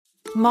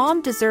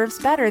Mom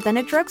deserves better than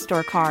a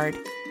drugstore card.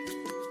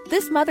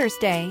 This Mother's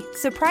Day,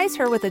 surprise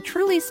her with a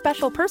truly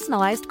special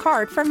personalized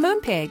card from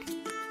Moonpig.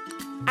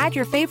 Add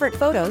your favorite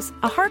photos,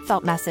 a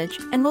heartfelt message,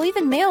 and we'll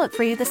even mail it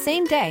for you the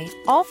same day,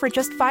 all for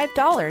just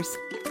 $5.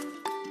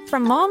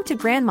 From mom to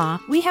grandma,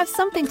 we have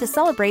something to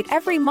celebrate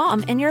every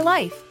mom in your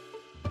life.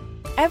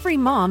 Every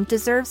mom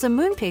deserves a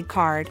Moonpig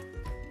card.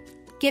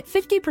 Get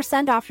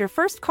 50% off your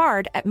first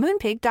card at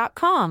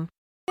moonpig.com.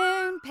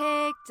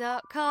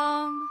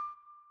 Moonpig.com.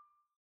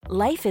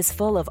 Life is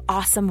full of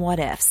awesome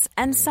what-ifs,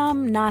 and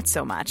some not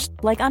so much,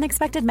 like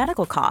unexpected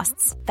medical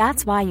costs.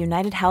 That's why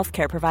United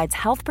Healthcare provides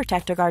Health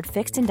Protector Guard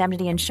fixed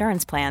indemnity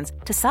insurance plans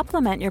to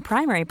supplement your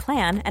primary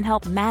plan and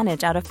help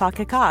manage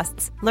out-of-pocket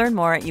costs. Learn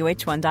more at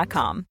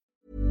uh1.com.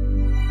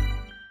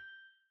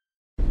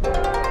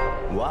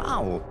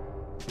 Wow!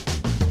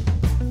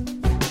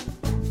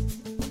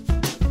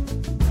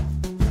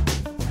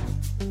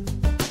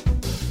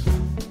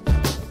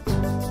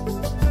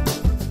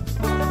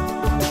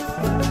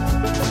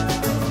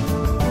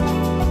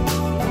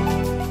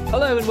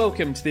 Hello and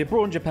welcome to the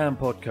Abroad in Japan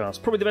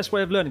podcast, probably the best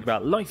way of learning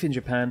about life in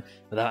Japan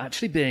without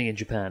actually being in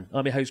Japan.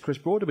 I'm your host Chris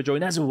Broad, and we're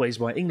joined as always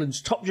by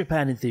England's top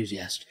Japan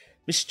enthusiast,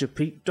 Mr.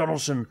 Pete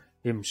Donaldson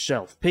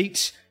himself.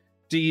 Pete,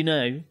 do you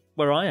know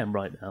where I am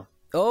right now?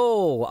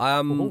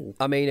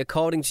 I mean,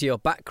 according to your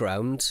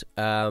background,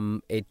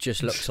 it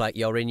just looks like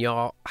you're in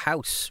your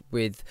house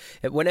with...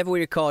 Whenever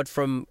we record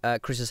from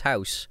Chris's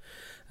house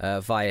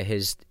via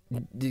his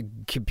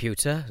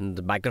computer and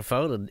the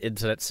microphone and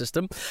internet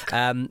system,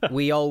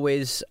 we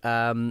always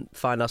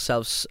find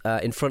ourselves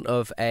in front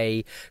of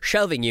a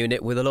shelving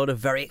unit with a lot of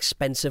very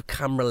expensive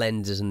camera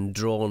lenses and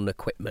drone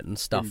equipment and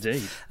stuff.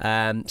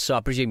 Indeed. So I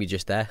presume you're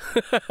just there.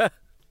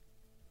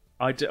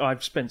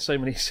 I've spent so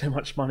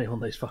much money on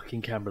those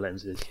fucking camera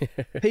lenses.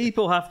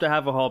 People have to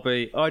have a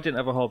hobby. I didn't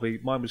have a hobby.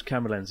 Mine was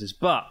camera lenses.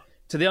 But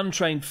to the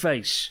untrained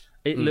face,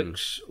 it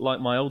looks like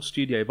my old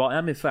studio. But I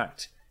am, in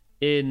fact,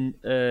 in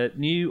a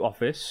new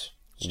office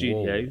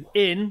studio,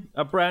 in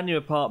a brand new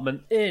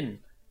apartment in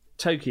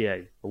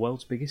Tokyo, the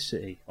world's biggest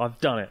city. I've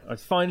done it. I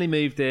finally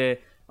moved here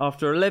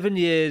after 11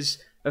 years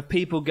of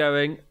people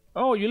going,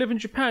 "Oh, you live in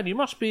Japan. You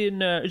must be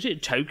in, is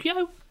it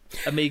Tokyo?"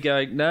 And me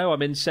going, "No,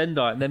 I'm in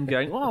Sendai," and them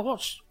going, "Oh,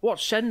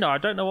 what's Sendai? I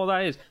don't know what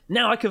that is."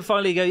 Now I can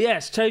finally go,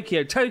 "Yes,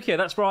 Tokyo,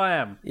 that's where I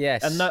am."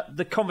 Yes. And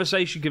the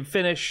conversation can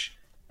finish,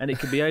 and it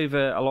can be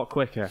over a lot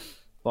quicker.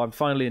 But I'm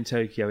finally in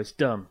Tokyo. It's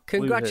done.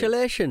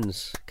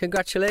 Congratulations!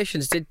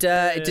 Congratulations! Did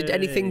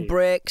anything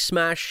break,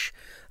 smash,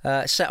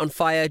 set on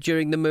fire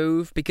during the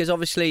move? Because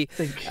obviously,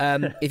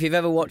 if you've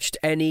ever watched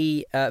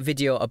any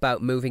video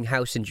about moving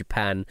house in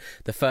Japan,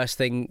 the first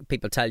thing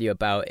people tell you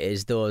about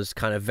is those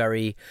kind of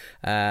very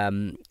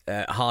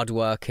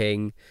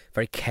hardworking,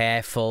 very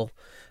careful,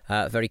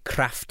 very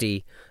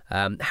crafty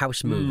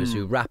house movers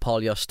who wrap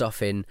all your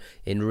stuff in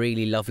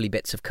really lovely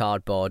bits of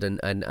cardboard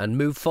and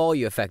move for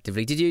you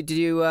effectively. Did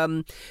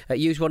you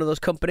use one of those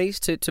companies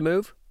to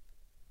move?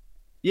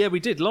 Yeah, we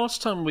did.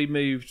 Last time we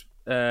moved,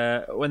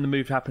 when the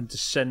move happened to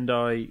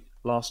Sendai,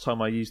 last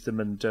time I used them,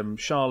 and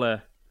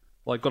Charla,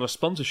 I got a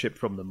sponsorship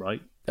from them,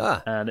 right?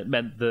 And it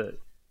meant that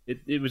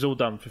it was all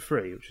done for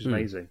free, which is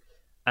amazing.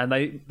 And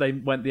they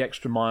went the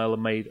extra mile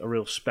and made a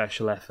real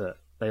special effort.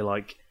 They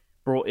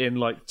brought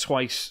in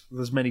twice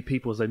as many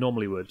people as they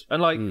normally would.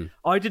 And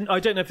I don't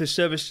know if this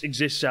service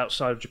exists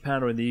outside of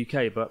Japan or in the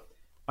UK, but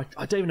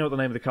I don't even know what the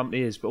name of the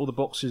company is, but all the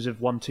boxes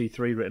have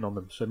 123 written on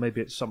them, so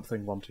maybe it's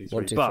something 123.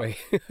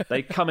 123. But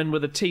they come in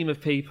with a team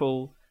of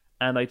people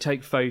and they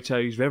take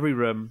photos of every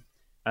room,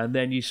 and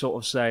then you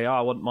sort of say, I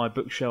want my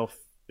bookshelf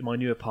in my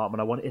new apartment,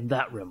 I want it in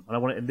that room, and I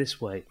want it in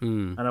this way,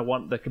 and I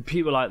want the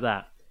computer like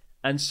that.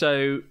 And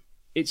so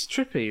it's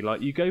trippy.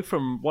 You go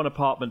from one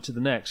apartment to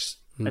the next,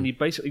 and you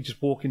basically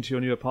just walk into your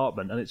new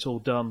apartment and it's all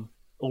done,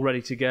 all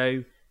ready to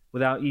go,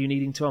 without you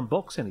needing to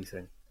unbox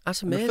anything.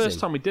 That's amazing. And the first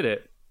time we did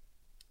it,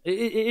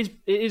 it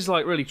is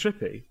really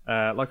trippy.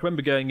 I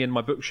remember going in,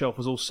 my bookshelf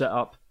was all set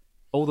up,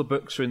 all the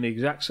books are in the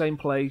exact same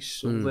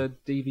place, all the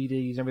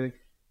DVDs, everything.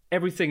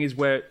 Everything is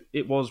where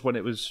it was when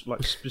it was,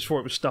 before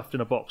it was stuffed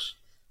in a box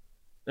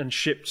and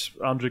shipped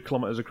 100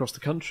 kilometres across the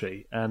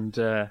country. And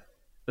they're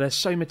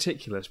so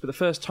meticulous. But the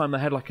first time they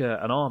had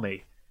an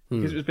army,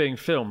 because it was being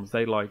filmed,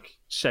 they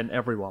sent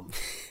everyone,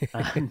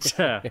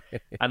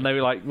 and they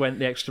went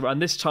the extra.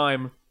 And this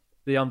time,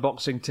 the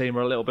unboxing team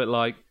are a little bit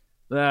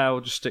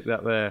we'll just stick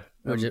that there.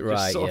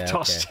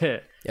 Tossed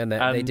it. And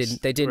they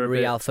didn't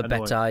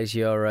re-alphabetize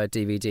your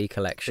DVD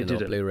collection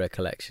or Blu-ray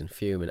collection.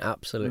 Fuming,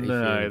 absolutely.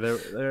 No, fuming.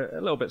 they're a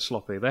little bit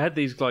sloppy. They had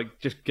these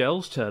just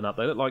girls turn up.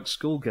 They look like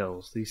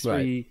schoolgirls. These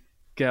three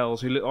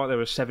girls who looked like they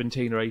were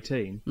 17 or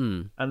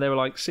 18, and they were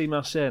like,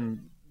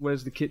 "Simasen,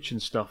 where's the kitchen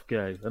stuff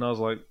go?" And I was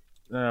like,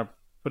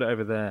 "Put it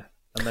over there."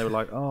 And they were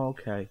like, "Oh,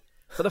 okay."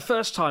 But the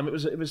first time it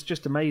was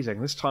just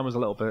amazing. This time was a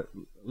little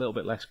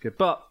bit less good,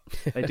 but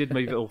they did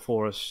move it all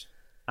for us,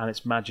 and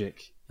it's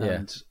magic.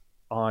 Yeah.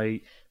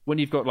 And when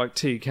you've got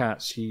two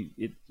cats, you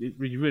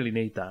really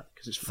need that,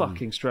 because it's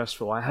fucking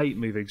stressful. I hate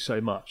moving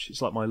so much.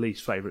 It's my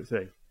least favourite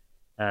thing.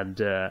 And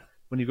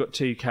when you've got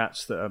two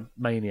cats that are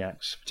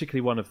maniacs,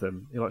 particularly one of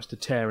them, he likes to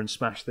tear and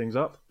smash things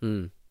up.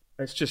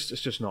 It's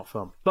just not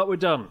fun. But we're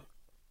done.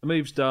 The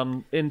move's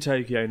done. In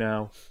Tokyo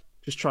now.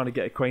 Just trying to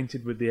get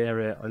acquainted with the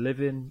area I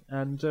live in,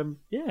 and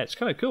it's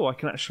kind of cool. I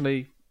can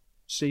actually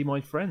see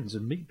my friends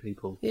and meet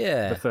people.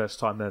 Yeah, for the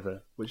first time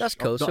ever. Which that's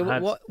cool. So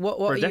what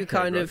are you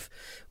kind of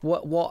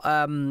what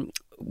are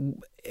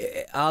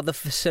the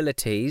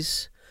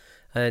facilities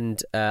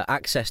and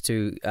access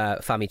to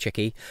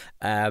Famichiki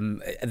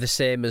the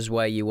same as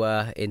where you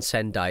were in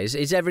Sendai?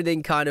 Is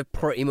everything kind of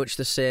pretty much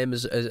the same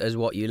as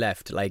what you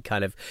left? Like,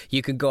 kind of,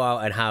 you can go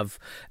out and have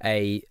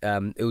a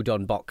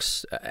udon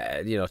box,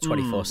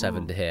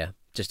 24/7 to here,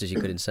 just as you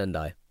could in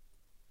Sendai.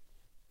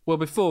 Well,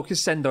 before,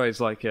 because Sendai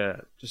is like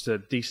just a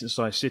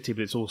decent-sized city,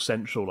 but it's all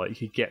central. Like,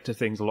 you could get to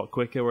things a lot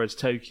quicker, whereas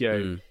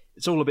Tokyo,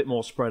 it's all a bit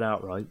more spread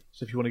out, right?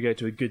 So if you want to go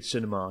to a good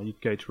cinema,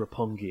 you'd go to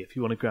Roppongi. If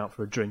you want to go out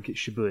for a drink, it's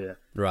Shibuya.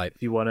 Right.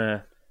 If you want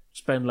to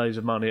spend loads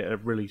of money at a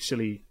really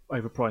silly,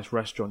 overpriced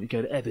restaurant, you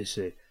go to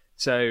Ebisu.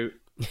 So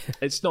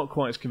it's not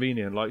quite as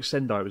convenient. Like,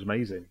 Sendai was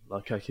amazing.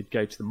 Like, I could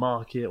go to the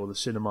market or the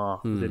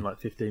cinema within,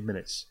 15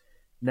 minutes.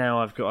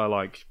 Now I've got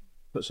to,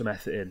 put some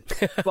effort in.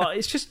 But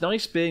it's just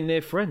nice being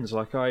near friends.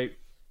 Like, I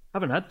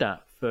haven't had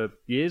that for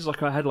years.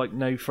 Like, I had,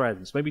 no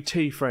friends. Maybe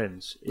 2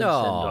 friends in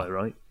Sendai,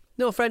 right?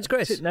 No friends,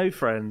 Chris. No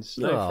friends.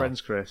 No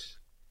friends, Chris.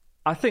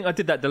 I think I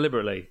did that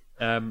deliberately.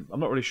 I'm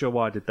not really sure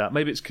why I did that.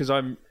 Maybe it's because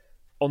I'm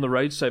on the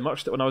road so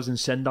much that when I was in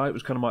Sendai, it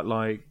was kind of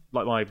like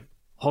my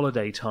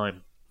holiday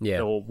time,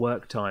 or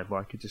work time,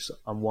 where I could just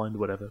unwind or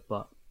whatever.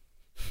 But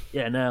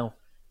yeah, now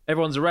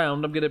everyone's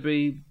around. I'm going to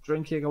be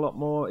drinking a lot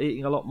more,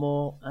 eating a lot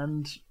more,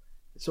 and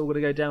it's all going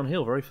to go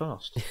downhill very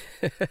fast.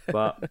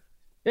 But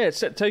yeah,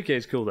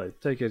 Tokyo's cool though.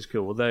 Tokyo's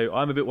cool. Although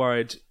I'm a bit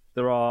worried,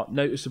 there are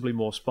noticeably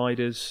more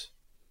spiders.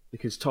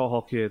 Because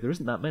Tohoku, there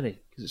isn't that many,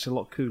 because it's a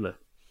lot cooler.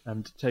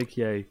 And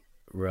Tokyo,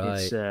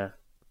 it's a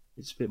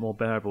bit more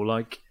bearable.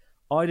 Like,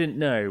 I didn't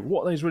know,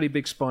 what are those really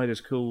big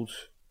spiders called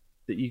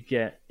that you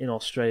get in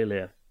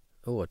Australia?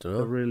 Oh, I don't know.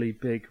 The really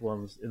big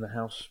ones in the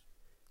house.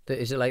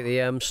 Is it like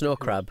the snow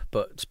crab,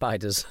 but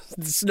spiders?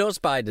 Snow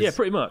spiders. Yeah,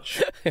 pretty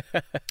much.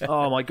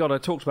 Oh my god, I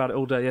talked about it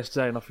all day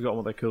yesterday and I've forgotten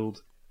what they're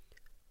called.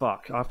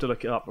 Fuck, I have to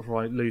look it up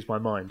before I lose my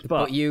mind.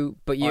 But you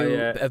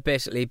have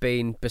basically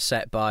been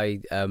beset by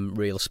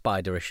real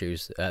spider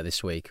issues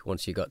this week.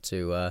 Once you got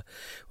to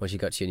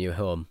your new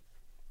home.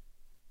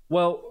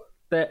 Well,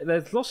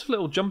 there's lots of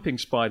little jumping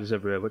spiders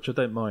everywhere, which I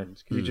don't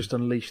mind because you just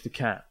unleash the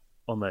cat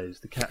on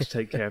those. The cats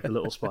take care of the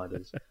little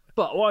spiders.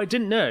 But what I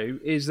didn't know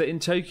is that in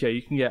Tokyo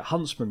you can get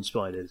huntsman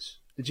spiders.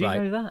 Did you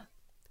know that?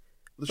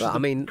 Well, I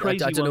mean, I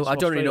don't know. I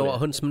don't really know what a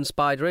huntsman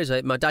spider is.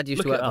 My dad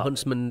used to work for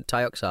Huntsman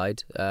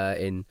Dioxide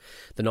in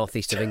the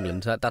northeast of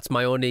England. That's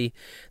my only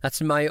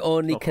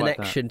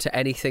connection to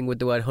anything with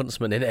the word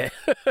huntsman in it.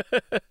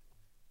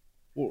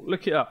 Well,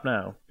 look it up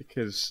now,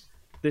 because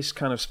this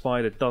kind of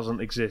spider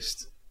doesn't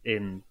exist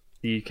in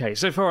the UK,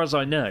 so far as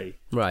I know.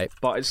 Right.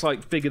 But it's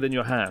bigger than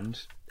your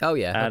hand. Oh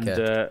yeah. And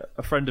okay.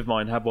 A friend of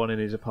mine had one in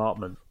his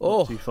apartment.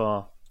 Not too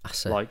far.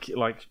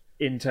 Like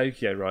in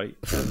Tokyo, right?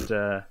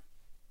 And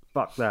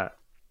fuck that.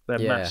 They're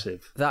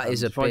massive. That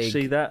is if I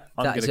see that,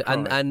 I'm going to cry.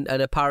 And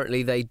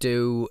apparently they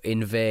do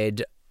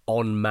invade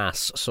en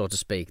masse, so to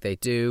speak. They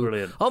do.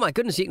 Brilliant. Oh my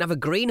goodness, you can have a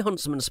green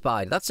huntsman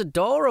spider. That's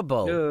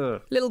adorable. Yeah.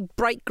 Little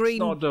bright green.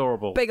 It's not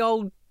adorable. Big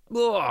old.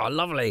 Oh,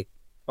 lovely.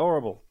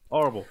 Horrible.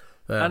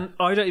 Yeah. And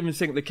I don't even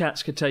think the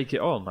cats could take it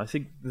on. I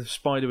think the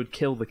spider would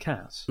kill the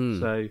cats.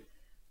 So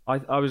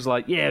I was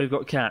like, yeah, we've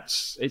got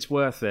cats. It's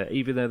worth it.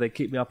 Even though they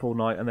keep me up all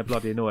night and they're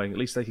bloody annoying, at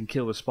least they can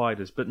kill the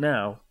spiders. But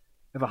now,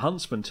 if a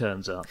huntsman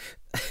turns up,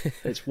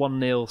 it's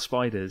 1-0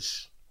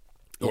 spiders.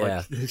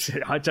 Yeah.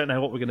 I don't know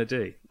what we're going to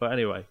do. But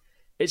anyway,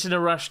 it's an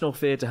irrational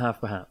fear to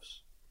have,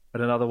 perhaps.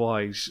 But an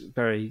otherwise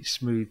very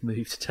smooth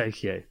move to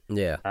Tokyo.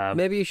 Yeah.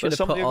 Maybe you should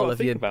have put all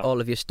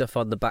of your stuff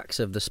on the backs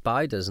of the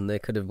spiders and they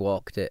could have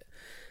walked it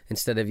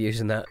instead of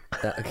using that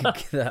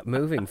that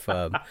moving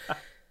foam.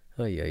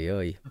 Oy, oy,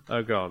 oy.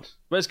 Oh, God.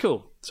 But it's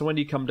cool. So when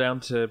you come down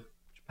to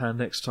Japan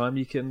next time,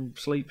 you can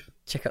sleep.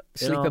 Sleep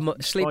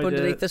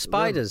underneath the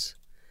spiders.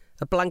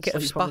 A blanket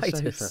of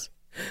spiders.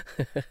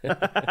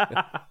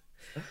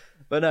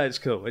 But no, it's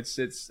cool.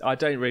 It's. I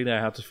don't really know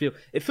how to feel.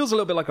 It feels a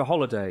little bit like a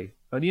holiday.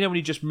 And when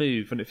you just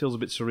move and it feels a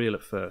bit surreal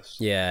at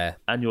first. Yeah.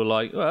 And you're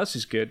like, oh, this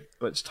is good,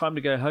 but it's time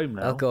to go home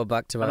now. I'll go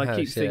back to my house. And I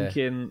keep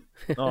thinking,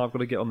 I've got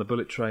to get on the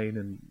bullet train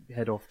and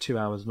head off 2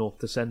 hours north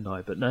to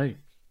Sendai. But no,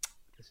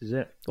 this is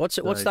it. What's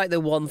like the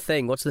one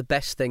thing? What's the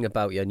best thing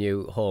about your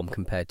new home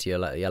compared to your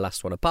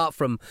last one? Apart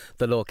from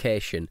the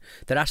location,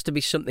 there has to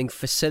be something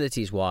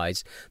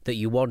facilities-wise that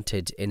you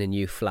wanted in a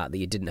new flat that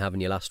you didn't have in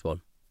your last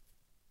one.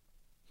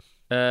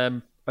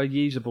 A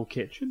usable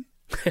kitchen.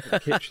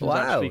 The kitchen's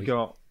actually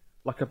got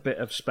a bit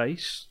of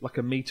space, like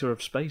a meter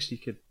of space you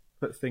could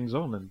put things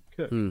on and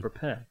cook,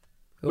 prepare.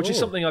 Which is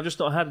something I've just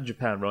not had in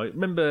Japan, right?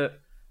 Remember,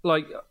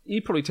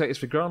 you probably take this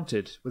for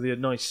granted with your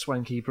nice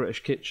swanky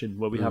British kitchen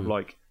where we have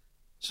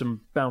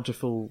some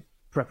bountiful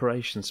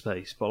preparation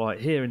space, but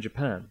here in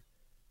Japan,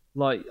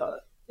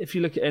 if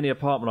you look at any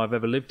apartment I've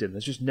ever lived in,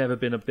 there's just never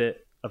been a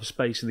bit of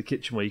space in the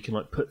kitchen where you can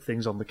like put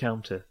things on the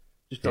counter.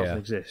 It just doesn't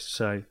exist.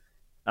 So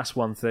that's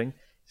one thing.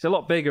 It's a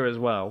lot bigger as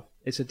well.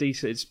 It's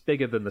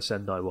bigger than the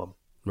Sendai one.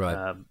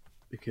 Right.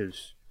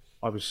 Because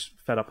I was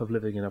fed up of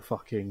living in a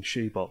fucking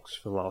shoebox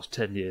for the last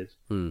 10 years.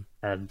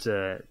 And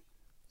so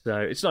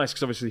it's nice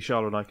because obviously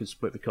Charlotte and I can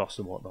split the cost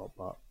and whatnot.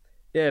 But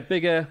yeah,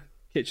 bigger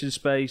kitchen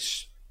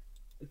space.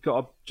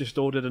 Just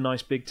ordered a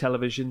nice big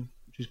television,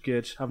 which is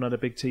good. Haven't had a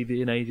big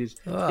TV in ages.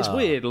 It's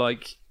weird.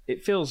 Like,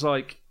 it feels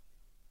like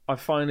I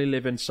finally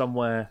live in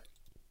somewhere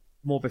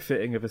more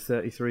befitting of a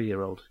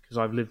 33-year-old because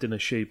I've lived in a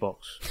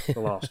shoebox for the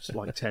last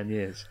like 10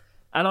 years.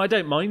 And I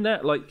don't mind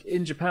that. Like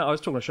in Japan, I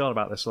was talking to Charlotte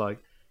about this. Like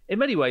in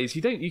many ways,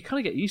 you kind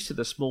of get used to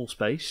the small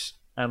space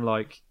and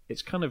like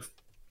it's kind of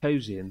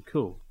cozy and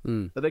cool.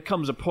 But there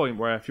comes a point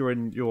where if you're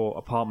in your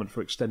apartment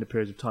for extended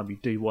periods of time, you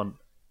do want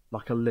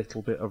like a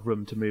little bit of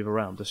room to move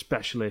around,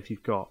 especially if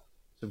you've got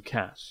some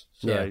cats.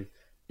 So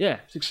yeah,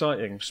 it's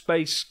exciting.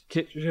 Space,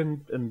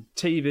 kitchen, and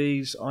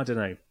TVs. I don't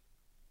know.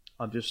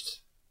 I'm just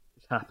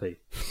happy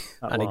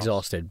and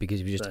exhausted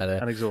because you've just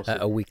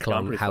had a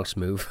week-long house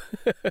move.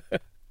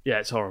 Yeah,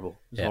 it's horrible.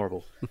 It's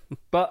horrible.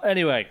 But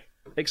anyway,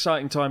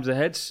 exciting times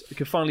ahead. We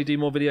can finally do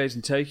more videos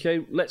in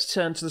Tokyo. Let's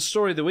turn to the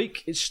story of the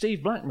week. It's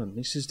Steve Blackman.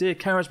 He says, "Dear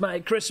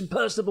charismatic Chris and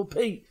personable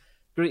Pete,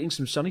 greetings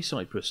from sunny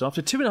Cyprus.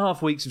 After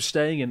 2.5 weeks of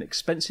staying in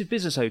expensive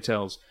business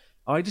hotels,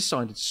 I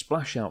decided to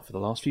splash out for the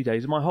last few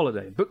days of my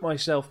holiday and book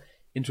myself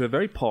into a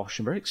very posh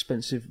and very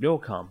expensive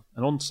ryokan,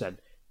 an onsen,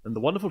 in the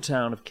wonderful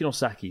town of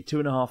Kinosaki,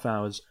 2.5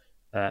 hours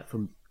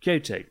from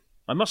Kyoto.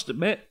 I must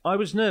admit, I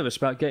was nervous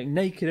about getting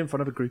naked in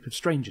front of a group of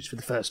strangers for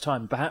the first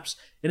time, perhaps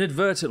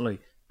inadvertently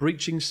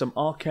breaching some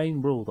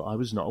arcane rule that I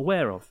was not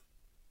aware of.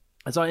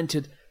 As I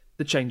entered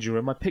the changing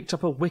room, I picked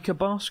up a wicker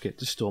basket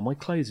to store my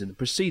clothes in and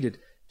proceeded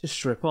to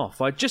strip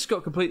off. I just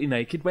got completely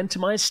naked when, to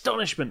my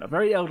astonishment, a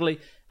very elderly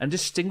and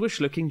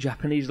distinguished-looking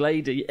Japanese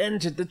lady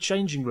entered the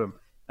changing room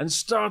and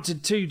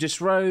started to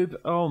disrobe.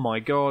 Oh my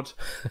God.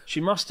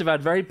 She must have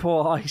had very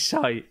poor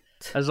eyesight,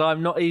 as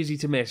I'm not easy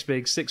to miss,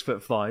 being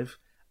 6'5".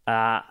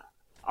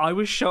 I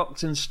was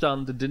shocked and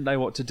stunned and didn't know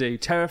what to do,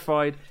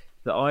 terrified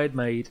that I had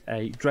made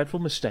a dreadful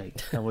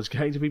mistake and was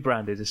going to be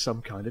branded as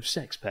some kind of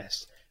sex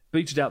pest,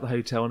 booted out the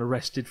hotel and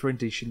arrested for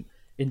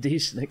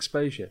indecent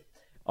exposure.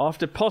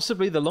 After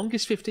possibly the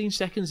longest 15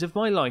 seconds of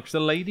my life, the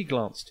lady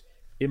glanced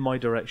in my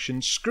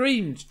direction,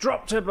 screamed,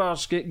 dropped her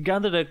basket,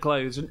 gathered her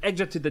clothes, and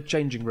exited the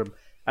changing room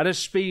at a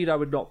speed I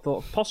would not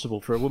thought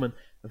possible for a woman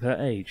of her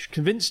age.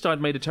 Convinced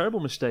I'd made a terrible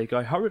mistake,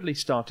 I hurriedly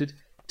started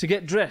to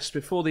get dressed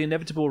before the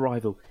inevitable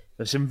arrival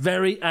of some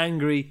very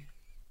angry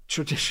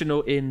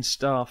traditional inn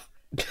staff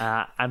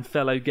and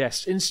fellow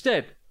guests.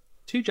 Instead,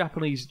 2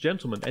 Japanese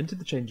gentlemen entered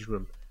the changing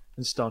room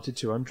and started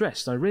to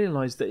undress. I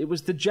realised that it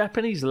was the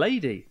Japanese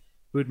lady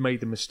who had made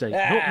the mistake,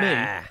 not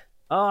me.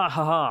 Ah,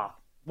 ha, ha.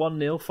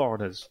 1-0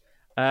 foreigners.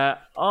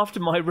 After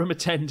my room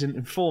attendant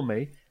informed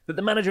me that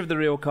the manager of the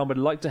ryokan would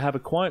like to have a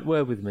quiet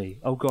word with me.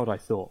 Oh God, I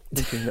thought,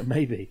 thinking that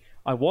maybe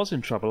I was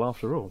in trouble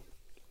after all.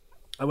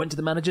 I went to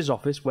the manager's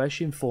office where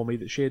she informed me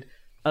that she had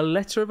a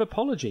letter of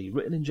apology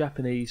written in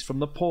Japanese from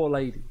the poor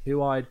lady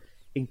who I'd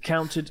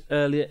encountered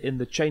earlier in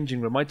the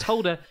changing room. I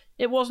told her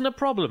it wasn't a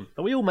problem,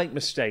 that we all make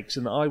mistakes,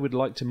 and that I would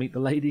like to meet the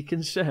lady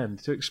concerned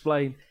to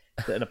explain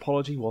that an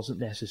apology wasn't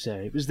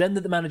necessary. It was then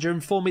that the manager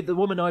informed me that the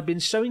woman I'd been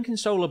so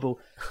inconsolable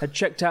had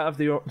checked out of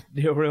the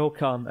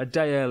ryokan a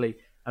day early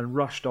and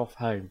rushed off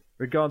home.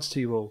 Regards to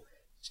you all,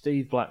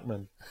 Steve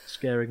Blackman,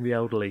 scaring the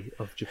elderly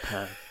of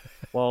Japan.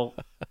 Well,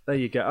 there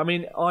you go. I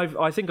mean,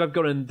 I think I've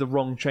gone in the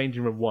wrong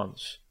changing room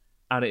once,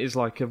 and it is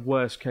like a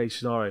worst case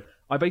scenario.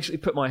 I basically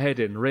put my head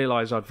in,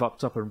 realised I'd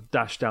fucked up and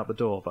dashed out the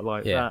door, but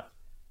like that.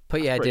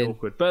 Put your head in,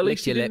 awkward. But at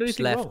least you didn't do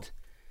anything wrong.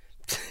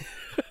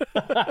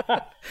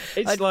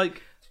 It's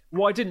like,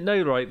 well, I didn't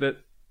know, right, that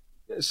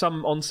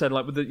some onsen,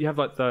 like you have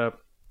like the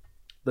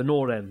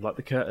noren, like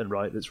the curtain,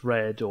 right, that's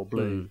red or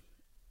blue,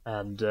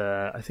 and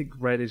I think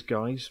red is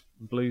guys,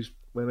 blue's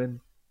women.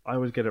 I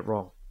always get it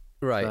wrong.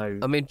 Right. So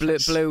I mean,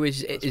 blue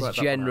is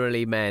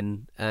generally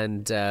men,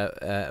 and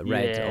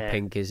red or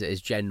pink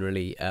is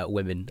generally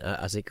women,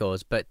 as it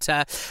goes. But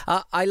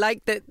I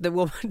like that the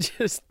woman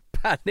just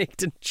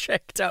panicked and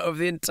checked out of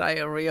the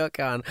entire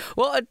ryokan.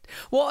 What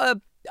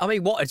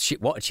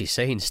had she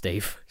seen,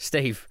 Steve?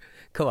 Steve,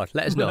 come on,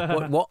 let us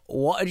know.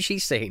 What had she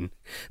seen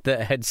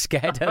that had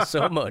scared her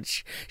so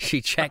much she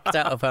checked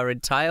out of her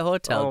entire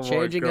hotel,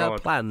 changing her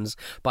plans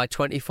by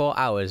 24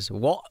 hours?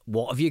 What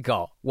have you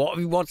got?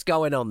 What's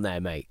going on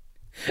there, mate?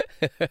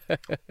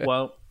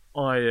 Well,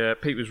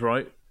 Pete was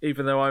right.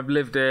 Even though I've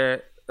lived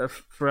here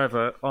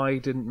forever, I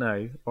didn't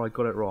know. I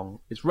got it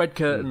wrong. It's red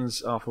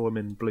curtains are for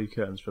women, blue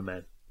curtains for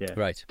men. Yeah,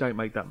 right. Don't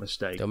make that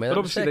mistake. But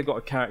obviously they've got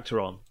a character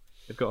on.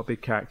 They've got a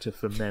big character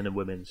for men and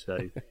women,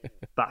 so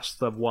that's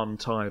the one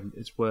time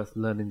it's worth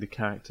learning the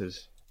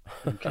characters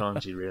in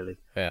kanji, really.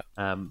 Yeah.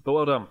 But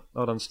well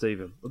done,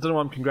 Stephen. I don't know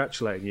why I'm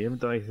congratulating you. I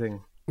haven't done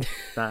anything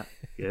that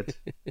good,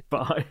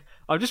 but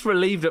I'm just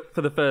relieved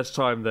for the first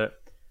time that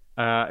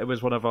it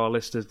was one of our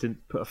listeners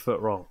didn't put a foot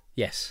wrong.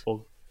 Yes.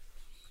 Or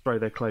throw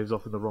their clothes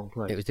off in the wrong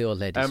place. It was the old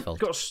lady's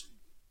fault.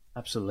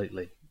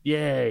 Absolutely.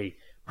 Yay.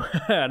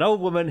 An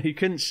old woman who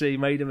couldn't see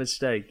made a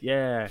mistake.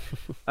 Yeah.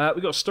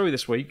 We got a story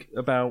this week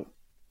about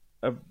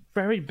a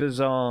very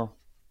bizarre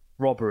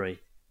robbery,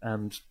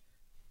 and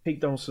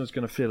Pete Donaldson's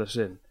going to fill us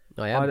in.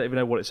 I am. I don't even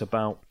know what it's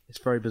about. It's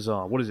very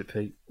bizarre. What is it,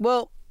 Pete?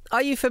 Well,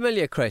 are you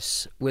familiar,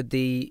 Chris, with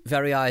the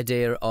very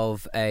idea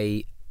of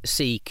a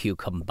sea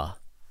cucumber?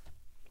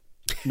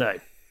 No.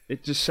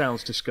 It just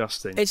sounds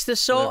disgusting. It's the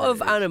sort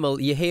of animal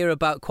you hear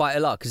about quite a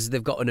lot because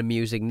they've got an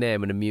amusing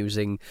name and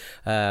amusing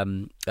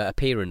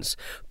appearance.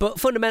 But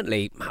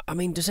fundamentally, I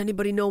mean, does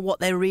anybody know what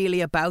they're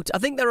really about? I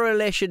think they're in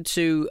relation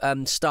to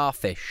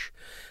starfish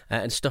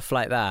and stuff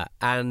like that.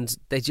 And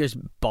they just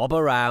bob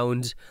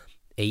around,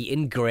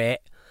 eating great,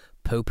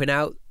 pooping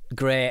out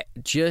great,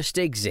 just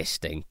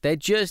existing. They're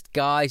just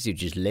guys who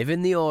just live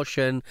in the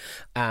ocean,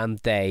 and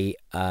they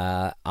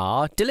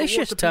are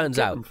delicious, turns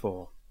out. Them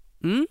for?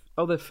 Hmm?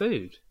 Oh, they're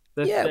food.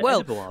 They're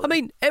well, edible, I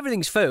mean,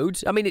 everything's food.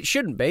 I mean, it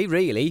shouldn't be,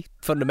 really,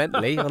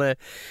 fundamentally, on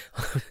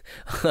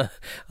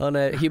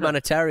a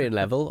humanitarian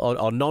level,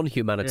 or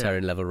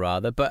non-humanitarian level,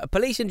 rather. But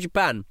police in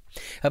Japan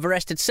have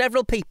arrested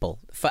several people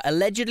for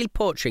allegedly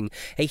poaching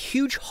a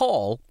huge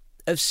haul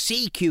of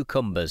sea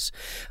cucumbers,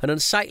 an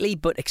unsightly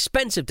but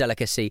expensive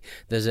delicacy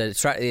that's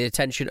attracted the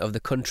attention of the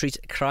country's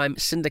crime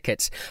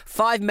syndicates.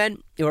 5 men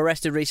who were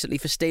arrested recently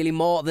for stealing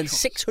more than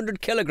 600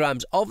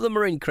 kilograms of the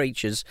marine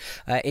creatures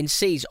in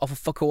seas off of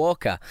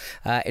Fukuoka,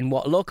 in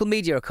what local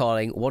media are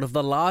calling one of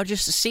the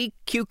largest sea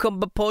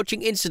cucumber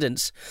poaching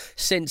incidents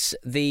since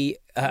the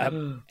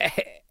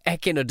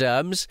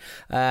echinoderms,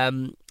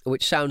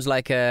 which sounds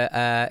like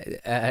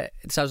a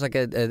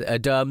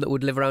derm that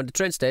would live around a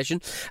train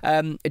station,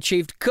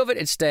 achieved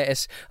coveted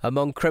status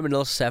among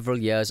criminals several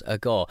years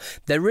ago.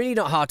 They're really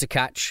not hard to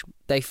catch.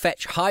 They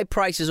fetch high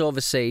prices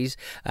overseas.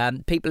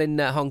 People in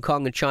Hong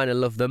Kong and China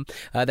love them.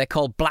 They're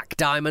called black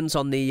diamonds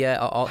on the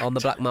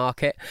black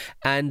market.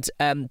 And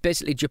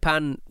basically,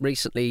 Japan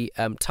recently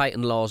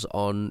tightened laws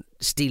on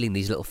stealing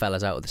these little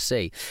fellas out of the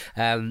sea.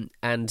 And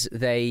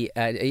they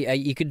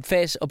you could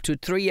face up to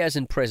 3 years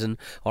in prison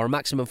or a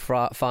maximum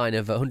fine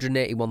of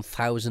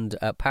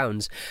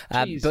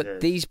 £181,000.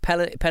 But these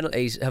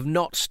penalties have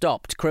not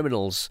stopped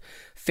criminals,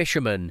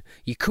 fishermen,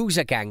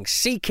 Yakuza gangs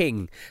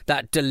seeking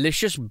that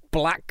delicious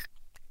black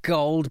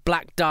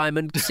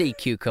diamond sea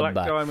cucumber.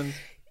 Black diamond.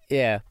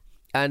 Yeah.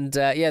 And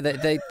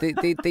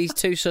these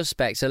two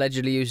suspects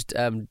allegedly used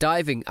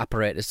diving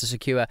apparatus to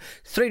secure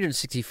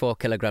 364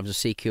 kilograms of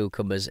sea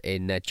cucumbers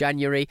in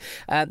January.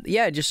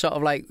 Just sort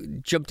of like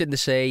jumped in the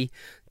sea,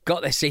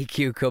 got their sea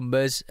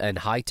cucumbers and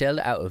hightailed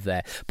it out of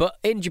there. But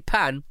in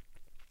Japan,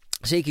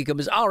 sea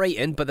cucumbers are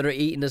eaten, but they're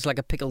eaten as like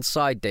a pickled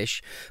side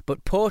dish.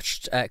 But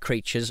poached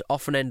creatures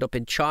often end up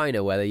in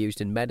China, where they're used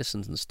in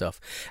medicines and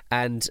stuff.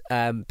 And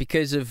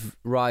because of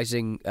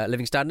rising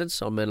living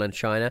standards on mainland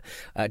China,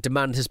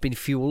 demand has been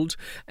fueled.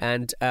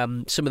 And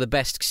some of the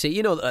best,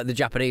 the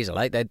Japanese are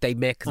like, they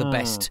make the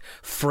best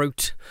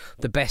fruit,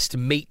 the best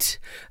meat.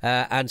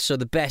 And so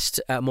the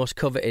best, most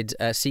coveted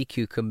sea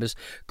cucumbers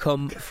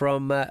come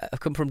from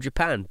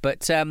Japan.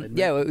 But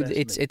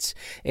it's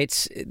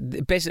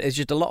basically it's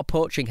just a lot of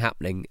poaching happening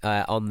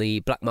on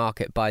the black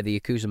market by the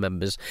Yakuza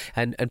members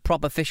and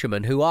proper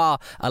fishermen who are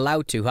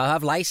allowed to, who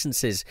have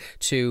licenses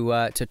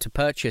to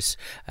purchase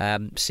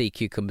sea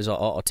cucumbers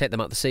or take them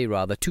out the sea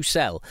rather to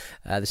sell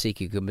the sea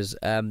cucumbers.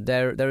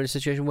 They're in a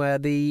situation where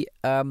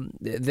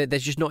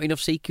there's just not enough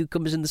sea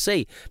cucumbers in the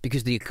sea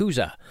because the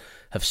Yakuza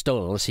have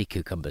stolen all the sea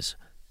cucumbers,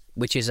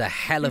 which is a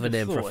hell of a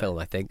name for a film,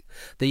 I think.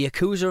 The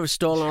Yakuza have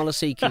stolen all the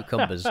sea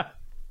cucumbers.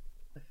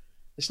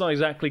 It's not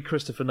exactly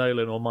Christopher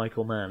Nolan or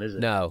Michael Mann, is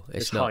it? No,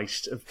 it's not.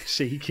 Heist of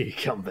sea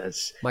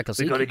cucumbers. Michael,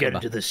 we've got to get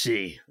into the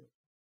sea.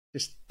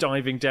 Just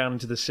diving down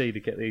into the sea to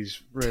get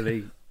these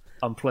really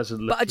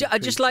unpleasant looking. But I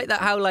just like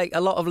that how like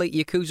a lot of like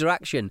Yakuza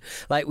action,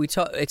 like we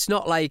talk, it's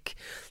not like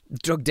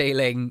drug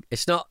dealing.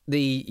 It's not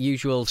the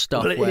usual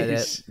stuff where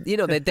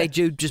they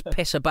do just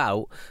piss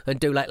about and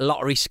do like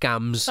lottery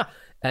scams.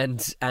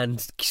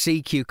 And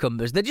sea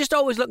cucumbers. They're just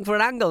always looking for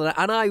an angle,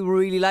 and I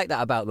really like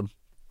that about them.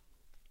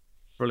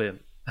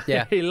 Brilliant.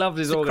 Yeah, he loves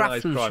his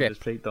organised crime, as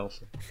Pete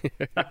Dawson.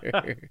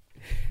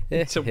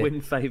 To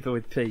win favour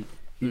with Pete,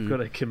 you've got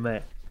to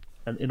commit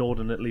an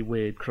inordinately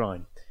weird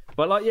crime.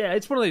 But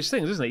it's one of those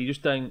things, isn't it? You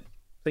just don't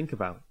think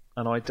about.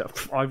 And I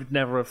would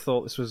never have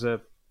thought this was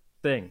a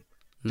thing.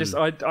 Just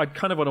I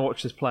kind of want to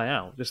watch this play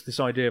out. Just this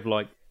idea of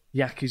like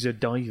Yakuza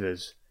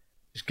divers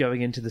just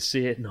going into the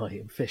sea at night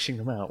and fishing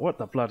them out. What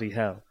the bloody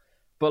hell?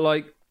 But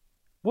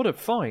what a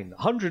fine!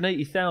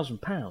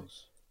 £180,000.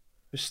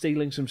 For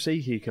stealing some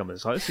sea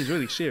cucumbers. This is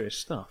really serious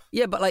stuff.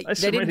 Yeah, but they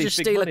didn't really just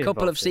steal a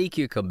couple of sea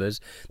cucumbers.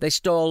 They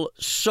stole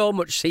so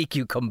much sea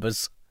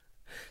cucumbers.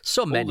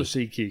 So many. All the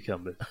sea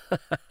cucumbers.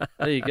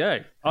 There you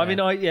go. I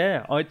mean,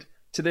 I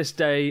to this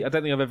day, I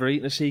don't think I've ever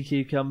eaten a sea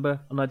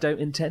cucumber, and I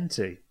don't intend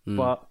to.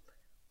 But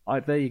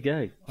there you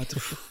go. I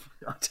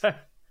don't,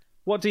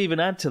 what to even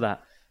add to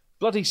that?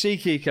 Bloody sea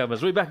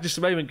cucumbers. We'll be back in just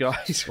a moment,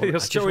 guys. With your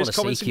stories,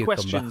 comments and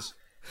questions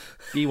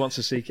He wants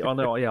to seek. I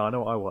know what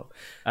I want.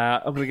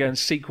 I'm going to go and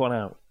seek one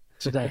out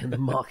today in the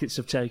markets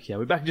of Tokyo.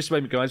 We're back in just a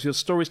moment, guys. With your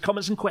stories,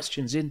 comments, and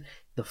questions in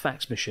the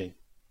fax machine.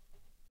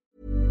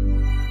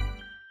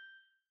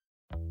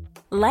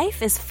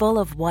 Life is full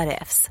of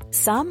what-ifs.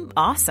 Some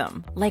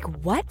awesome, like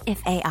what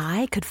if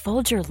AI could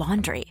fold your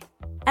laundry?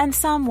 And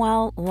some,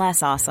 well,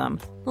 less awesome,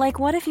 like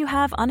what if you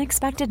have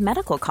unexpected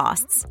medical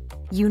costs?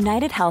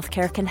 United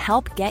Healthcare can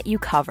help get you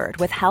covered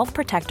with Health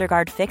Protector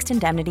Guard fixed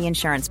indemnity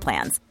insurance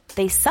plans.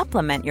 They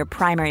supplement your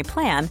primary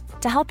plan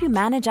to help you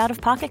manage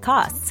out-of-pocket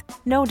costs.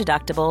 No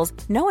deductibles,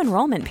 no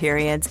enrollment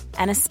periods,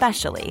 and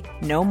especially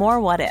no more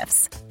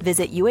what-ifs.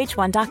 Visit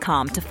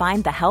uh1.com to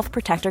find the Health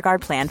Protector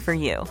Guard plan for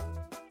you.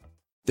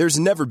 There's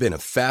never been a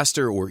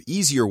faster or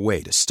easier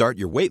way to start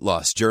your weight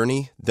loss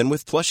journey than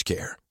with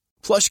PlushCare.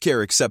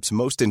 PlushCare accepts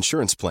most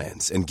insurance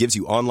plans and gives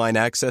you online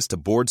access to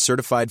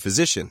board-certified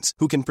physicians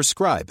who can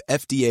prescribe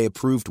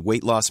FDA-approved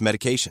weight loss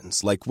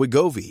medications like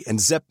Wegovy and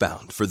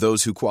Zepbound for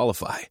those who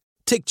qualify.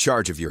 Take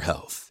charge of your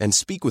health and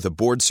speak with a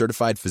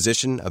board-certified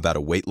physician about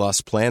a weight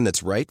loss plan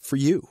that's right for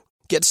you.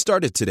 Get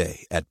started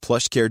today at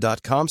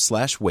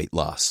plushcare.com/weight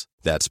loss.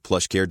 That's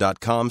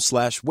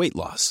plushcare.com/weight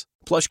loss.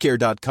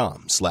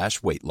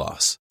 plushcare.com/weight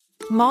loss.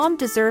 Mom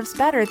deserves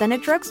better than a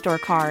drugstore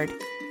card.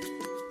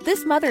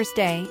 This Mother's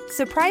Day,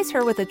 surprise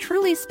her with a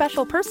truly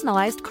special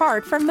personalized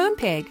card from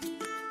Moonpig.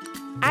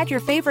 Add your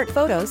favorite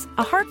photos,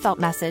 a heartfelt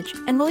message,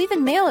 and we'll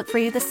even mail it for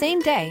you the same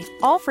day,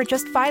 all for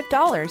just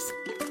 $5.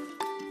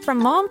 From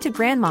mom to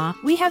grandma,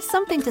 we have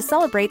something to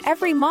celebrate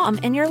every mom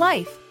in your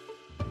life.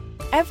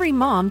 Every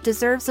mom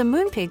deserves a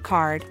Moonpig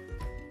card.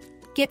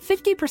 Get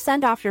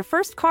 50% off your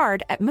first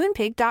card at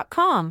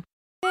moonpig.com.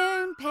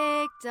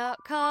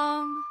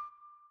 Moonpig.com.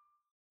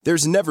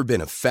 There's never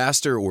been a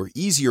faster or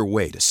easier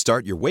way to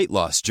start your weight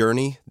loss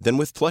journey than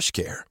with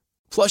PlushCare.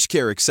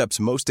 PlushCare accepts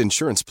most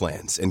insurance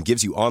plans and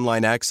gives you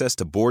online access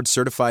to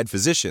board-certified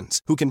physicians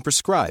who can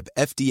prescribe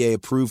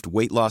FDA-approved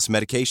weight loss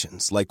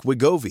medications like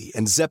Wegovy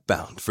and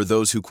Zepbound for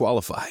those who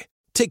qualify.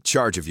 Take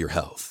charge of your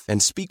health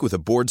and speak with a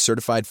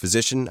board-certified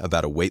physician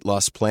about a weight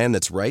loss plan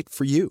that's right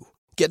for you.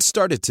 Get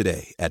started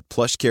today at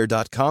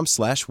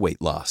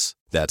plushcare.com/weight loss.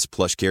 That's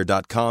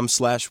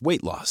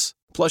plushcare.com/weight loss.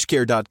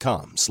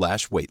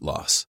 plushcare.com/weight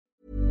loss.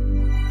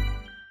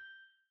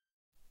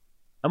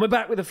 And we're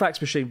back with the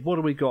fax machine. What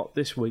do we got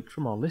this week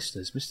from our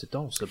listeners, Mr.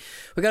 Dawson?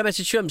 We got a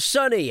message from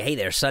Sonny. Hey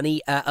there, Sonny.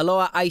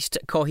 Aloha, Iced,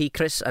 Kohi,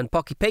 Chris, and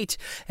Pocky Pete.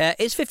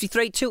 Is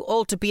 53 too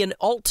old to be an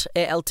alt,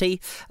 ALT,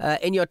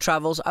 in your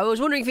travels? I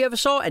was wondering if you ever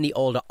saw any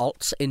older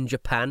alts in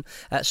Japan.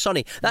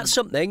 Sonny, that's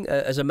something,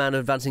 as a man of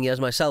advancing years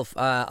myself,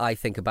 I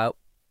think about.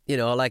 You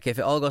know, like if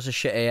it all goes to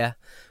shit here,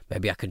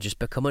 maybe I could just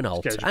become an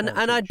alt. And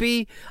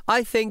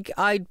I think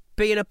I'd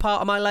be in a part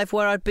of my life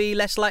where I'd be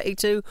less likely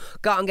to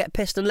go out and get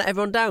pissed and let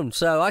everyone down.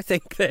 So I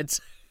think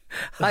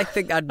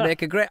I'd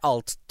make a great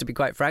alt, to be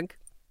quite frank.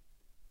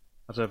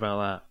 I don't know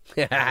about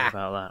that. I don't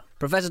know about that.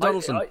 Professor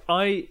Donaldson.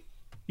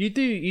 You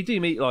do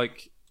meet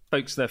like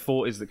folks in their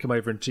 40s that come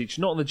over and teach,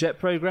 not on the JET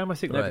program. I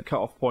think they have a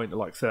cut-off point at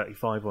like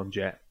 35 on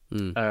JET.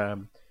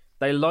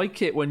 They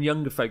like it when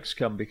younger folks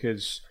come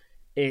because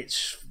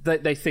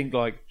they think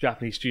like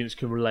Japanese students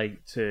can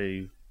relate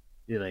to,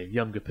 you know,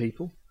 younger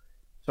people.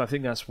 So I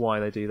think that's why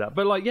they do that.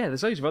 But like, yeah,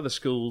 there's loads of other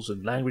schools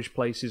and language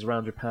places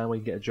around Japan where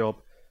you can get a job.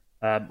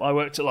 I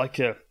worked at like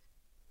a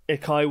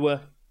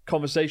Ikaiwa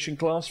conversation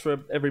class for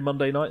every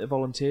Monday night. I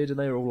volunteered, and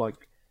they were all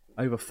like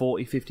over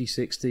 40, 50,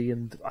 60,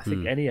 and I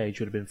think any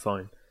age would have been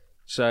fine.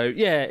 So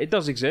yeah, it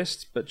does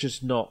exist, but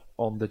just not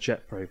on the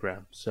JET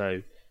program.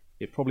 So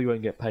it probably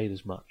won't get paid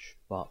as much.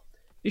 But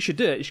you should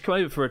do it. You should come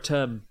over for a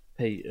term,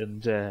 Pete,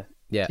 and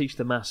teach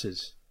the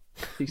masses.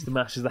 Teach the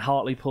masses the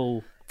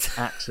Hartlepool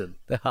accent.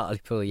 The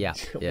Hartlepool, yeah.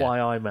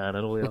 YI man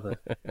and all the other.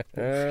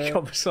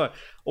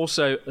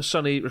 Also,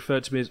 Sonny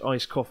referred to me as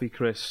iced coffee,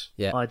 Chris.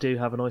 Yeah. I do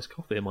have an iced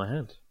coffee in my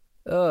hand.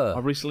 Oh. I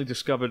recently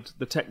discovered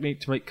the technique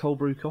to make cold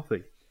brew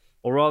coffee.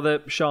 Or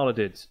rather, Charlotte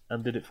did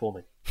it for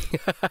me.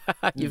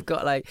 You've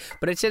got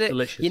but it's in it.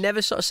 Delicious. You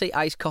never sort of see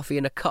iced coffee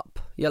in a cup.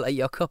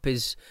 Your cup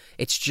it's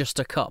just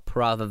a cup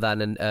rather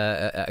than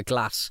a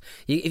glass.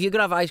 If you're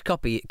gonna have iced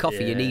coffee,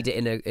 you need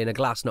it in a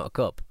glass, not a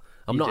cup.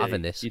 I'm not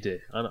having this. You do.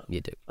 I know.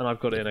 You do. And I've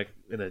got it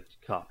in a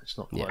cup. It's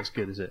not quite as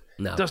good, is it?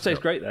 No, it does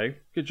taste great though.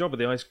 Good job with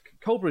the ice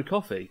cold brew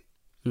coffee.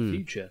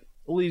 Future.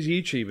 All these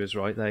YouTubers,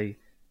 right? They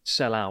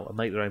sell out and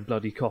make their own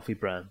bloody coffee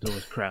brand and all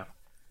this crap.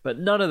 But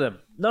none of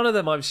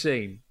them I've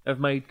seen have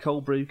made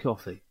cold brew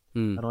coffee,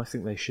 and I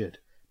think they should.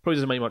 Probably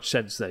doesn't make much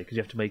sense though, because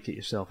you have to make it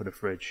yourself in a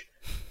fridge,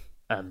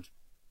 and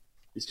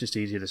it's just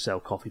easier to sell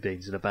coffee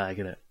beans in a bag,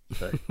 isn't it?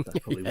 So that's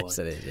probably yes,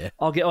 why. it is, yeah.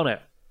 I'll get on it.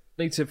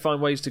 Need to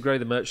find ways to grow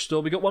the merch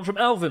store. We got one from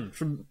Alvin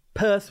from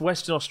Perth,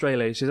 Western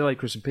Australia. He says, "Hello,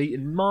 Chris and Pete.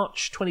 In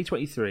March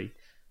 2023,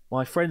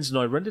 my friends and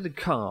I rented a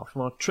car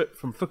from our trip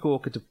from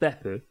Fukuoka to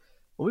Beppu.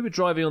 When we were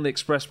driving on the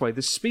expressway,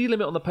 the speed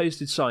limit on the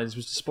posted signs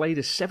was displayed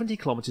as 70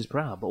 kilometres per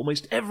hour, but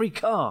almost every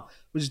car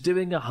was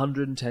doing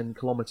 110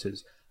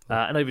 kilometres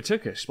and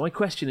overtook us. My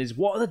question is,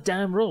 what are the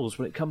damn rules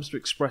when it comes to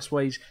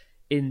expressways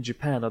in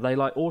Japan? Are they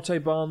like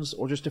autobahns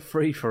or just a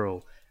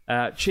free-for-all?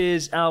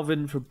 Cheers,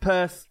 Alvin from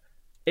Perth.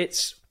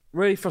 It's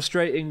really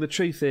frustrating. The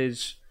truth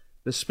is,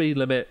 the speed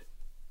limit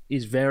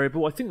is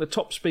variable. I think the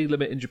top speed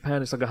limit in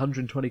Japan is like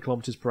 120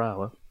 kilometers per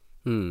hour.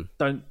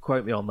 Don't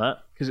quote me on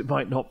that, because it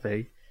might not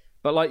be.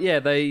 But like, yeah,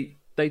 they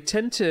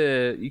tend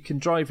to, you can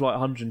drive like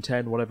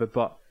 110, whatever,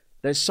 but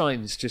there's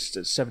signs just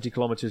at 70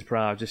 kilometers per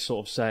hour just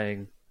sort of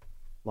saying,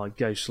 like,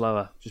 go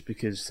slower, just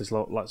because there's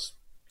lots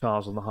of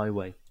cars on the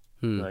highway.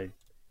 So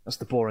that's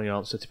the boring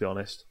answer, to be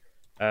honest.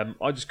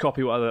 I just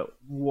copy I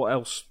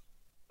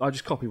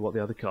just copy what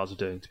the other cars are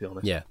doing, to be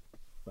honest. Yeah.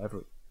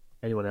 Whatever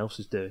anyone else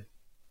is doing.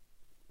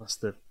 That's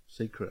the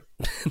secret.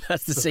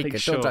 That's the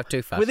secret. Sure. Don't drive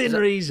too fast. Within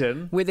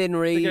reason. Within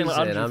reason.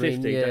 Like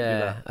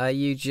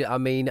 150, I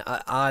mean,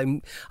 yeah.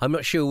 I'm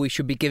not sure we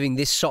should be giving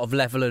this sort of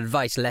level of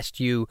advice,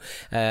 lest you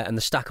and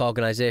the Stack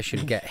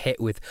organisation get hit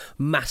with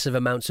massive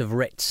amounts of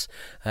writs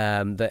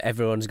that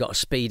everyone's got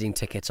speeding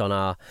tickets on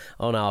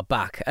our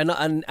back. And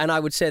I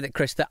would say that,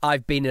 Chris, that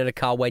I've been in a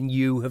car when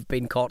you have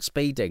been caught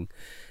speeding,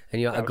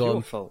 and you had to go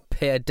and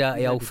pay a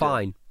dirty old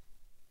fine.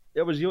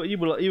 It was you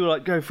were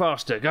like, go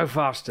faster. And I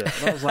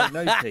was like,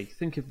 no, Pete,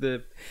 think of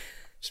the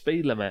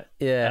speed limit.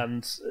 Yeah.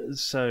 And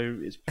so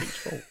it's Pete's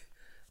fault.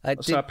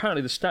 So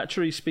apparently the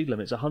statutory speed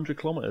limit is 100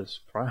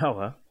 kilometres per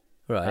hour.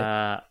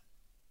 Right.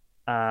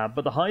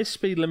 But the highest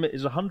speed limit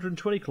is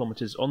 120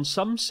 kilometres on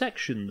some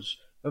sections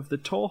of the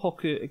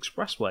Tohoku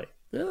Expressway.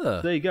 Yeah.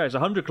 So there you go, it's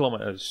 100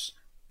 kilometres.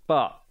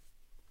 But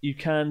you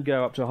can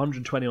go up to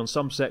 120 on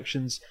some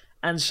sections,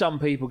 and some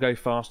people go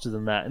faster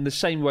than that, in the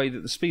same way that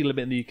the speed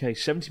limit in the UK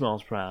is 70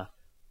 miles per hour,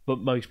 but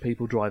most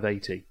people drive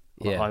 80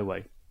 on the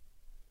highway.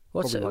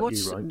 What's you, right?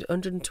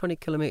 120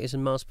 kilometres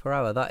in miles per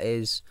hour? That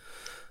is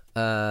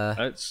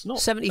it's not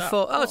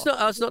 74.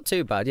 It's not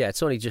too bad. Yeah,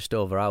 it's only just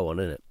over our one,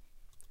 isn't it?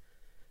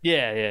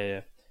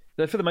 Yeah.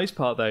 But for the most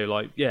part,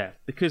 though,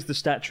 because the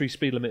statutory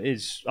speed limit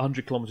is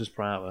 100 kilometres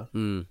per hour,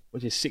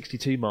 which is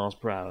 62 miles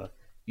per hour,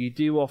 you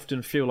do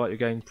often feel like you're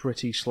going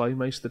pretty slow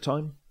most of the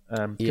time.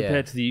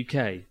 Compared to the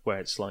UK, where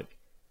it's like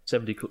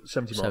 70 miles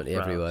per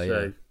everywhere, hour.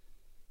 So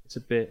it's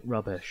a bit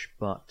rubbish.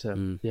 But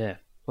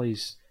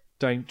please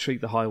don't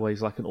treat the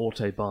highways like an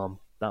autobahn.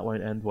 That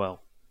won't end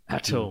well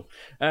at all.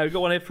 We've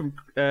got one here from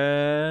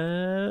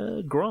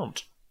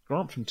Grant.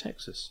 Grant from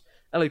Texas.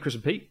 Hello, Chris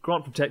and Pete.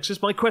 Grant from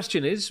Texas. My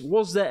question is,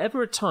 was there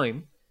ever a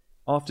time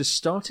after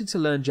starting to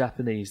learn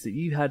Japanese that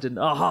you had an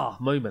aha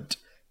moment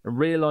and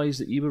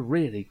realised that you were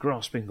really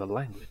grasping the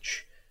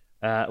language?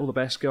 All the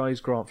best, guys.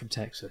 Grant from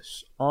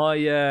Texas.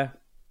 I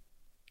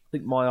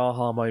think my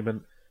aha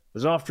moment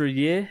was after a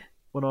year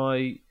when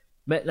I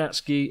met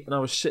Natsuki and I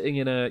was sitting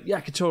in a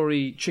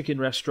yakitori chicken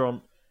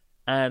restaurant,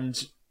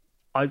 and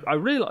I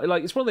realized,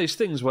 like, it's one of those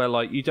things where,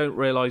 like, you don't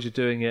realise you're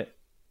doing it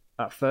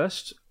at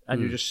first,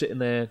 and you're just sitting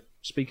there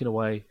speaking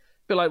away. A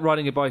bit like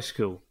riding a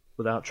bicycle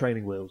without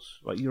training wheels.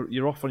 Like,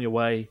 you're off on your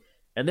way,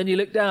 and then you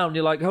look down and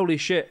you're like, holy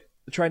shit,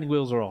 the training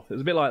wheels are off. It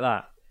was a bit like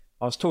that.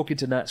 I was talking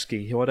to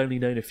Natsuki, who I'd only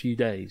known a few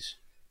days,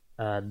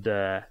 and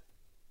I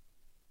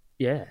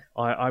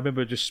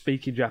remember just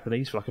speaking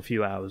Japanese for like a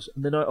few hours,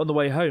 and then on the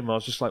way home I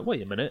was just like,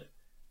 wait a minute,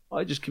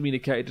 I just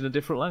communicated in a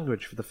different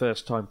language for the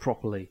first time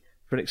properly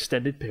for an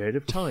extended period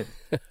of time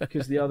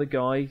because the other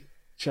guy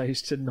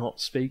chose to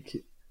not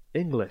speak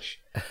English.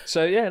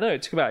 So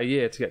it took about a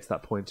year to get to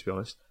that point, to be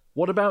honest.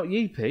 What about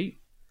you, Pete?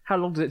 How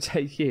long did it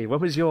take you? When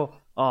was your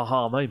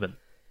aha moment?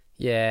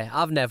 Yeah,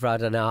 I've never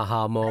had an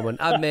aha moment.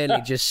 I mainly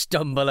just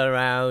stumble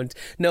around.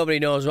 Nobody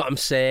knows what I'm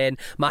saying.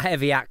 My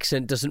heavy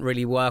accent doesn't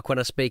really work when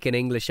I speak in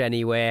English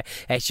anyway.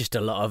 It's just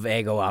a lot of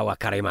ego,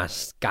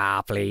 wakarimasu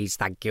ka, please,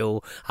 thank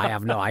you. I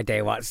have no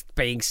idea what's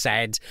being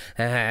said.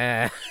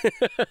 Can you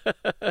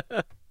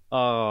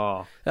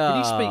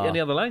speak any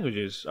other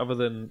languages other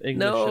than English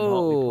and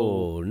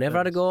No, never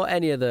had to go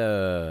any of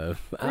them.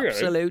 Really?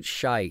 Absolute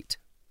shite.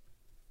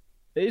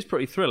 It is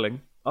pretty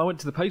thrilling. I went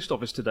to the post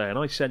office today and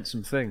I sent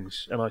some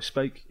things and I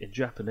spoke in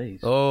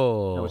Japanese.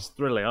 Oh. It was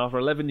thrilling. After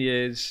 11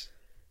 years,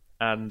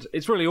 and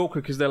it's really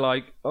awkward because they're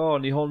like, oh,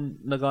 Nihon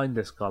nagain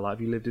desu ka? Like,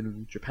 have you lived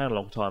in Japan a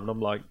long time? And I'm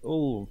like,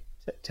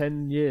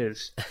 10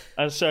 years.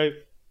 And so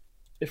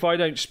if I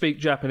don't speak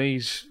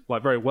Japanese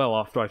like very well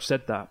after I've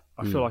said that,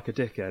 I feel like a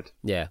dickhead.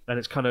 Yeah. And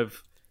it's kind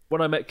of,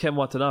 when I met Ken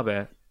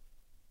Watanabe,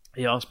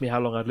 he asked me how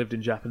long I'd lived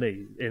in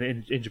Japanese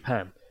in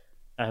Japan.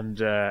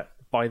 And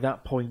by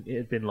that point, it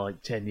had been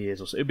like 10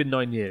 years or so. It had been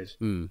 9 years.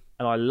 And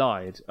I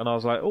lied. And I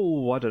was like, I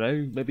don't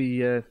know,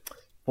 maybe 4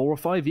 or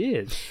 5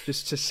 years,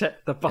 just to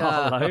set the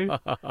bar low.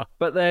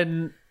 But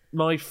then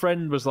my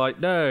friend was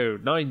like, no,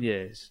 9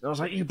 years. And I was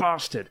like, you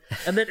bastard.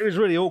 And then it was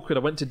really awkward.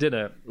 I went to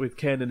dinner with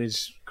Ken and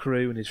his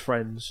crew and his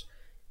friends.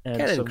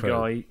 And some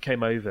guy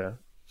came over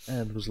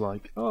and was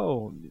like,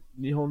 oh,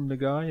 Nihon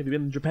Nagai, have you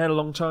been in Japan a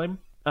long time?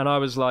 And I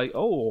was like,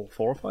 4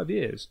 or 5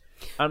 years.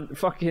 And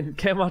fucking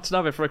Ken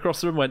Watanabe from across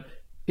the room went,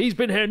 he's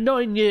been here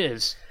 9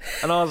 years.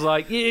 And I was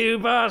like, you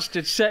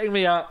bastard, setting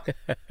me up,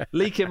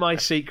 leaking my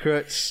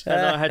secrets.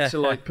 And I had to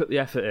like put the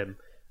effort in.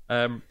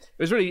 It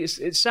was really,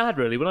 it's sad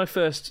really. When I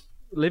first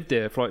lived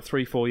here for like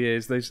 3-4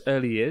 years, those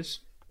early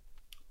years,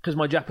 because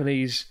my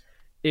Japanese,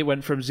 it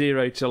went from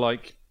 0 to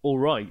like all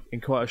right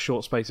in quite a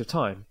short space of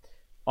time,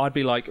 I'd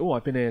be like, oh,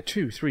 I've been here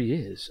 2-3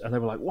 years. And they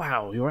were like,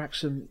 wow, your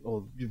accent,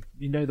 or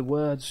you know the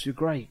words, you're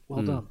great,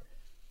 well done.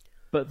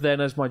 But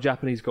then as my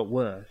Japanese got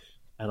worse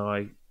and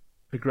I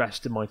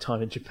progressed in my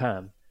time in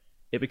Japan,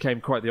 it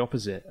became quite the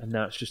opposite. And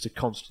now it's just a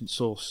constant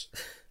source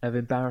of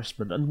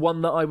embarrassment, and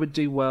one that I would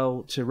do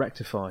well to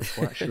rectify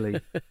by actually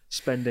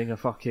spending a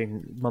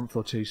fucking month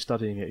or two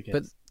studying it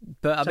again.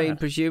 But I mean,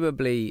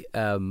 presumably,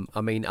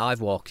 I've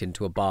walked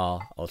into a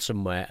bar or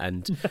somewhere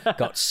and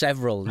got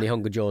several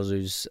Nihongo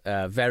Jozus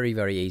very,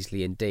 very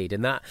easily indeed,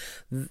 and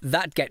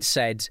that gets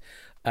said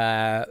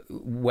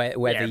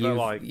whether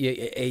you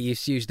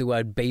use the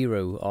word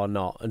biru or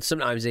not, and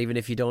sometimes even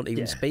if you don't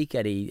even speak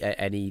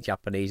any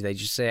Japanese, they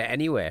just say it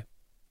anyway.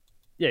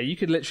 Yeah, you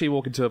could literally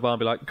walk into a bar and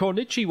be like,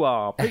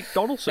 "Konnichiwa, Pete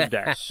Donaldson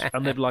des,"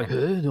 and they'd be like,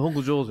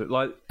 "Nihongo Jozu,"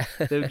 like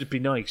they would just be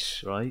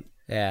nice, right?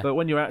 Yeah. But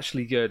when you're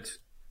actually good,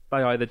 they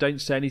either don't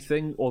say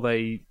anything or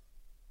they,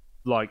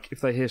 like,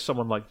 if they hear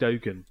someone like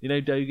Dogen, you know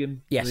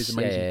Dogen? Yes. His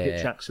amazing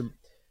pitch accent.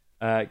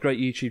 Great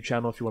YouTube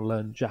channel if you want to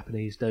learn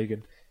Japanese,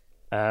 Dogen.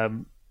 I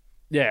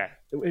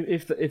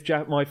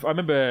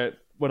remember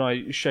when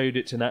I showed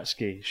it to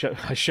Natsuki.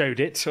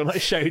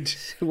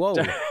 Whoa.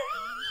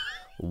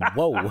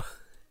 Whoa.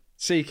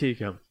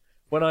 Seikikam.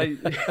 Where am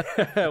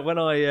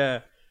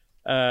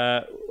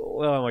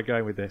I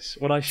going with this?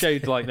 When I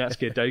showed like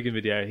Natsuki a Dogen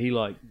video, he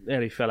like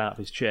nearly fell out of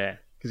his chair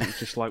because it was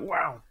just like,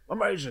 wow,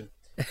 amazing.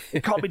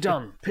 It can't be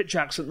done. Pitch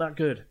accent that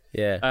good.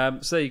 Yeah.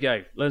 So there you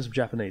go. Learn some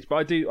Japanese. But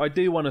I do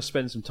want to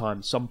spend some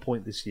time, some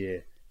point this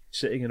year,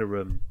 sitting in a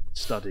room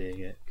studying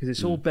it, because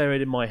it's all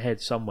buried in my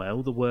head somewhere.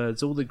 All the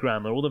words, all the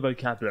grammar, all the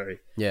vocabulary.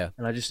 Yeah.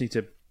 And I just need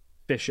to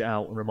fish it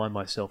out and remind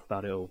myself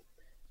about it all.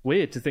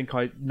 Weird to think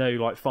I know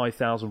like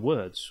 5,000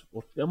 words,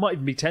 or it might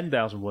even be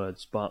 10,000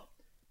 words, but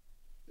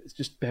it's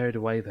just buried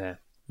away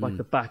there, like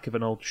the back of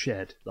an old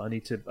shed. I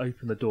need to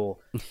open the door,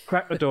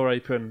 crack the door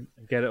open,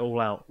 and get it all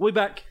out. We'll be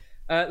back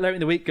later in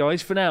the week,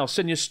 guys. For now,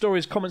 send your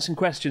stories, comments, and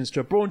questions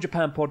to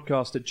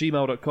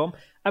abroadinjapanpodcast@gmail.com.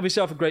 Have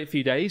yourself a great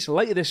few days.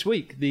 Later this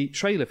week, the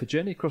trailer for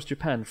Journey Across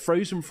Japan,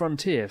 Frozen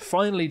Frontier,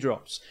 finally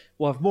drops.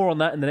 We'll have more on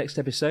that in the next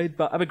episode,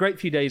 but have a great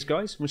few days,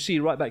 guys. We'll see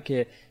you right back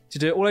here to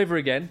do it all over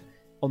again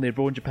on the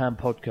Abroad in Japan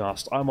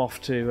podcast. I'm off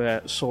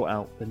to sort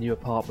out the new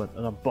apartment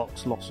and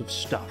unbox lots of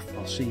stuff.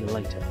 I'll see you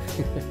later.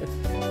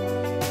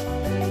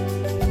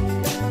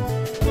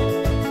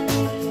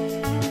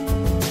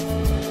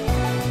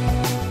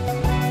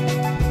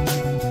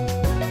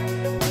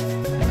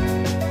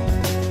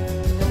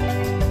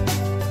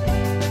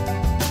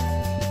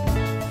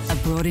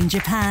 Abroad in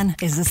Japan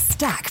is a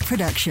Stack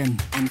production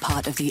and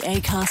part of the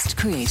Acast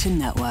Creator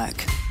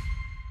Network.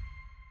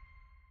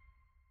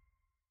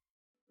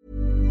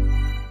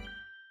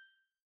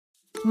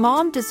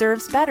 Mom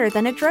deserves better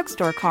than a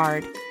drugstore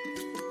card.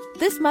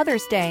 This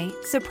Mother's Day,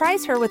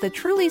 surprise her with a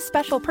truly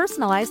special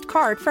personalized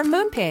card from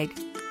Moonpig.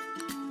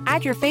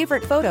 Add your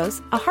favorite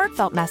photos, a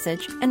heartfelt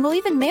message, and we'll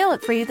even mail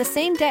it for you the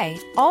same day,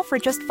 all for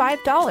just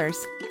 $5.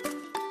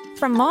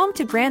 From mom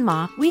to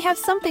grandma, we have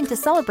something to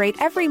celebrate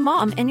every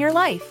mom in your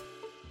life.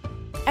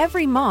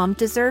 Every mom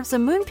deserves a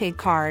Moonpig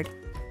card.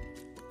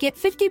 Get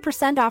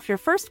 50% off your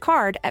first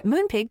card at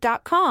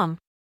moonpig.com.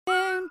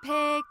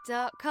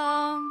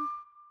 Moonpig.com.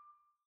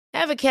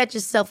 Ever catch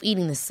yourself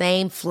eating the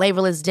same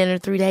flavorless dinner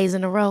 3 days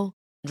in a row?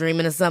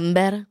 Dreaming of something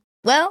better?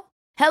 Well,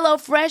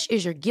 HelloFresh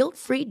is your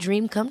guilt-free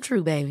dream come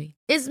true, baby.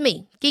 It's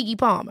me, Keke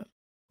Palmer.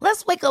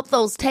 Let's wake up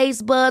those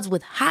taste buds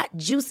with hot,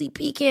 juicy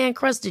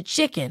pecan-crusted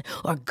chicken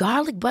or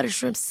garlic butter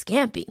shrimp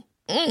scampi.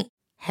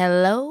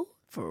 Hello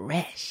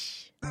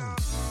Fresh.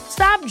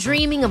 Stop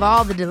dreaming of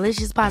all the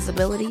delicious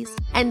possibilities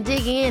and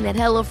dig in at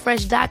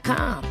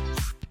HelloFresh.com.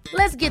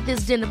 Let's get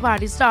this dinner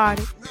party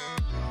started.